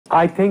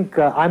I think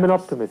I'm an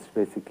optimist,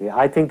 basically.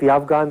 I think the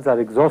Afghans are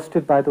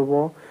exhausted by the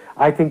war.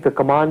 I think the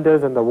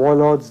commanders and the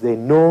warlords, they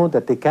know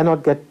that they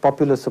cannot get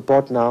popular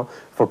support now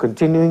for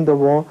continuing the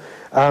war.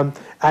 And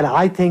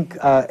I think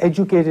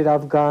educated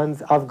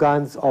Afghans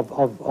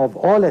of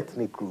all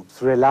ethnic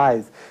groups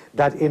realize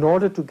that in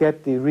order to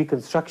get the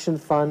reconstruction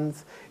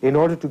funds, in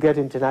order to get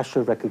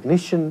international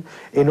recognition,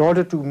 in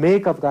order to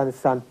make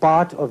Afghanistan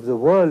part of the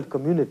world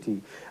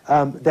community,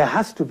 there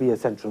has to be a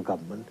central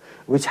government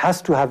which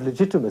has to have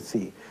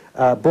legitimacy,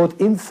 both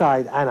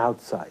inside and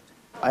outside.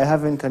 I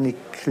haven't any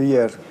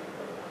clear,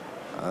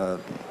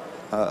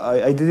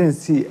 I didn't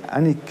see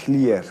any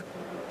clear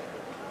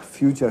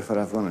future for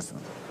Afghanistan.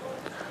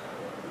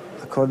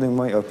 According to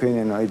my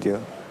opinion, idea,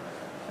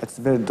 it's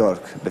very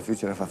dark, the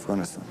future of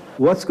Afghanistan.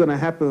 What's going to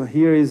happen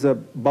here is a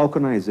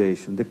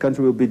balkanization. The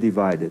country will be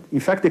divided. In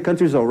fact, the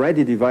country is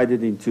already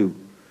divided in two.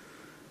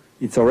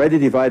 It's already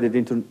divided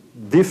into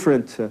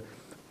different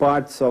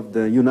parts of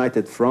the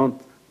United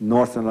Front,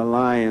 Northern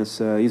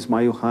Alliance,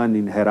 Ismail Khan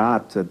in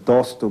Herat,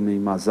 Dostum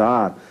in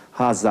Mazar,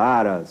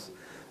 Hazaras,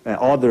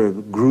 other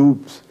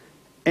groups,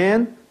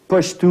 and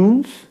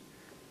Pashtuns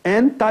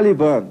and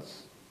Talibans.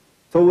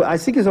 So I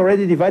think it's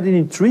already divided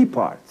in three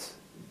parts.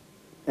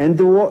 And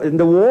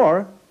the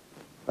war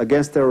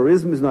against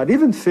terrorism is not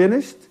even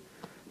finished,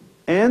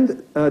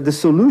 and the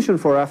solution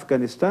for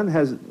Afghanistan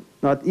has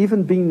not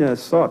even been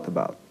thought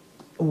about.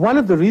 One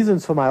of the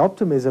reasons for my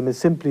optimism is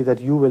simply that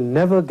you will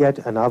never get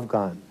an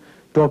Afghan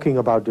talking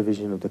about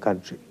division of the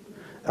country.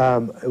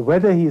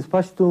 Whether he is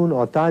Pashtun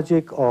or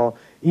Tajik or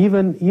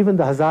even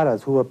the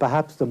Hazaras, who are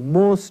perhaps the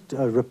most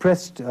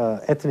repressed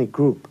ethnic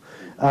group,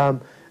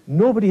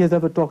 nobody has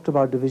ever talked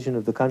about division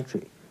of the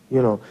country.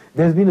 You know,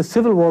 there's been a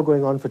civil war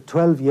going on for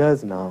 12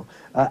 years now,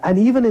 and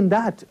even in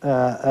that,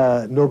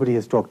 nobody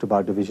has talked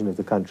about division of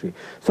the country.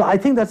 So I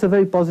think that's a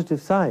very positive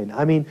sign.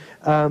 I mean,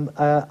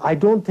 I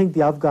don't think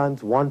the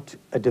Afghans want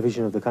a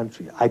division of the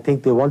country. I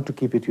think they want to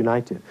keep it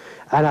united.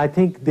 And I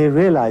think they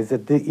realize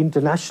that the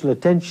international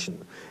attention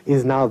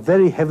is now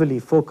very heavily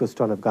focused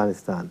on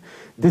Afghanistan.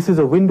 This is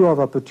a window of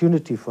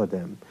opportunity for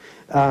them.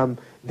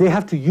 They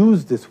have to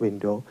use this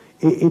window.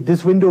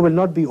 This window will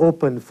not be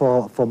open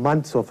for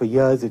months or for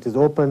years. It is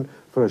open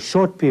for a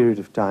short period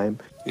of time.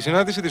 Η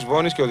συνάντηση της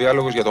Βόνης και ο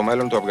διάλογος για το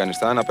μέλλον του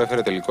Αφγανιστάν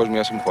απέφερε τελικώς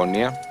μια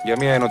συμφωνία για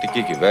μια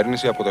ενωτική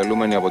κυβέρνηση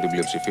αποτελούμενη από την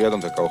πλειοψηφία των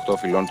 18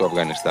 φυλών του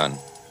Αφγανιστάν.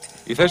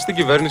 Οι θέσεις στην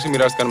κυβέρνηση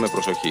μοιράστηκαν με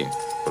προσοχή.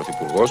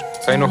 Πρωθυπουργός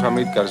θα είναι ο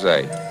Χαμίτ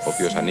Καρζάι, ο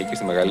οποίος ανήκει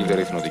στη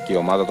μεγαλύτερη εθνοτική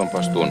ομάδα των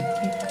Παστούν.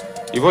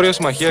 Η Βόρεια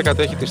Συμμαχία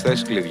κατέχει τις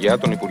θέσεις κλειδιά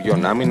των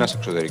Υπουργείων Άμυνας,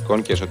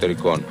 Εξωτερικών και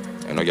Εσωτερικών,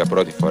 ενώ για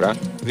πρώτη φορά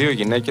 2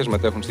 γυναίκες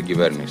μετέχουν στην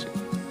κυβέρνηση.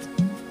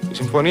 Η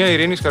Συμφωνία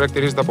Ειρήνης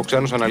χαρακτηρίζεται από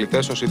ξένους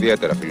αναλυτές ως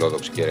ιδιαίτερα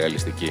φιλόδοξη και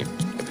ρεαλιστική.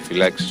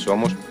 Επιφυλάξεις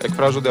όμως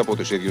εκφράζονται από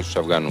τους ίδιους τους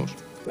Αφγανούς.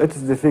 It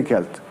is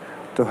difficult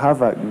to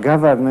have a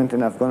government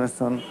in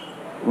Afghanistan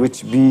which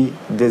be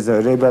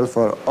desirable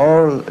for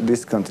all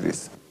these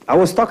countries. I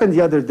was talking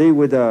the other day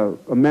with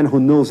a man who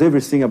knows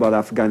everything about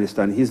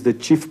Afghanistan. He's the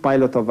chief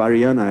pilot of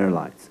Ariana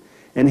Airlines.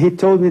 And he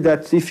told me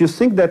that if you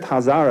think that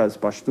Hazaras,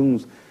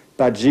 Pashtuns,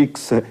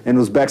 Tajiks and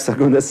Uzbeks are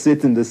going to sit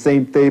in the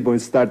same table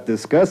and start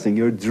discussing,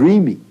 you're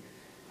dreaming.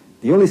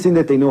 The only thing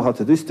that they know how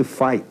to do is to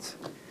fight.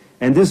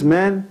 And this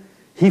man,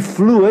 he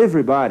flew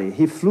everybody.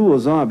 He flew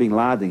Osama bin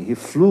Laden. He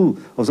flew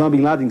Osama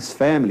bin Laden's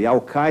family,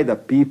 Al-Qaeda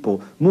people,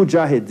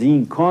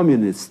 Mujahideen,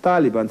 communists,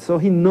 Taliban. So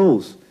he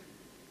knows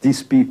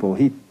these people.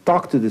 He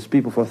talked to these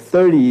people for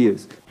 30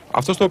 years.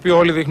 Αυτό στο οποίο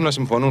όλοι δείχνουν να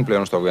συμφωνούν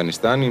πλέον στο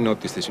Αφγανιστάν είναι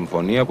ότι στη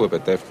συμφωνία που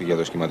επετεύχθη για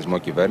το σχηματισμό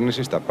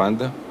κυβέρνησης τα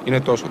πάντα είναι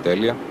τόσο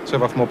τέλεια σε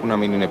βαθμό που να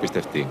μην είναι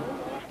πιστευτή.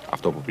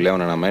 Αυτό που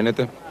πλέον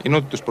αναμένεται είναι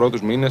ότι τους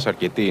πρώτους μήνες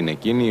αρκετοί είναι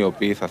εκείνοι οι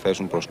οποίοι θα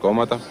θέσουν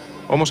προσκόμματα,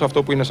 όμως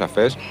αυτό που είναι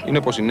σαφές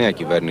είναι πως η νέα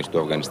κυβέρνηση του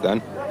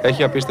Αφγανιστάν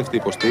έχει απίστευτη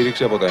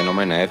υποστήριξη από τα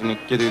Ηνωμένα Έθνη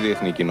και τη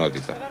διεθνή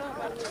κοινότητα.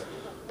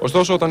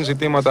 Ωστόσο, όταν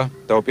ζητήματα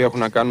τα οποία έχουν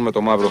να κάνουν με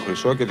το Μαύρο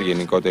Χρυσό και τη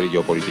γενικότερη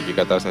γεωπολιτική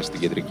κατάσταση στην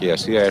Κεντρική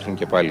Ασία έρθουν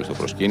και πάλι στο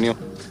προσκήνιο,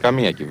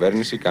 καμία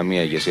κυβέρνηση,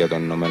 καμία ηγεσία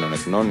των Ηνωμένων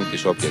Εθνών ή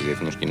της όποιας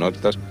διεθνούς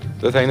κοινότητας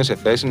δεν θα είναι σε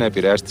θέση να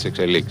επηρεάσει τις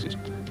εξελίξεις,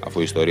 αφού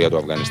η ιστορία του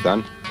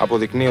Αφγανιστάν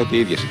αποδεικνύει ότι οι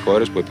ίδιες οι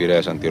χώρες που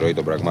επηρέασαν τη ροή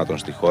των πραγμάτων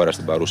στη χώρα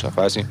στην παρούσα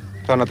φάση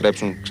θα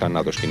ανατρέψουν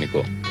ξανά το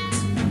σκηνικό.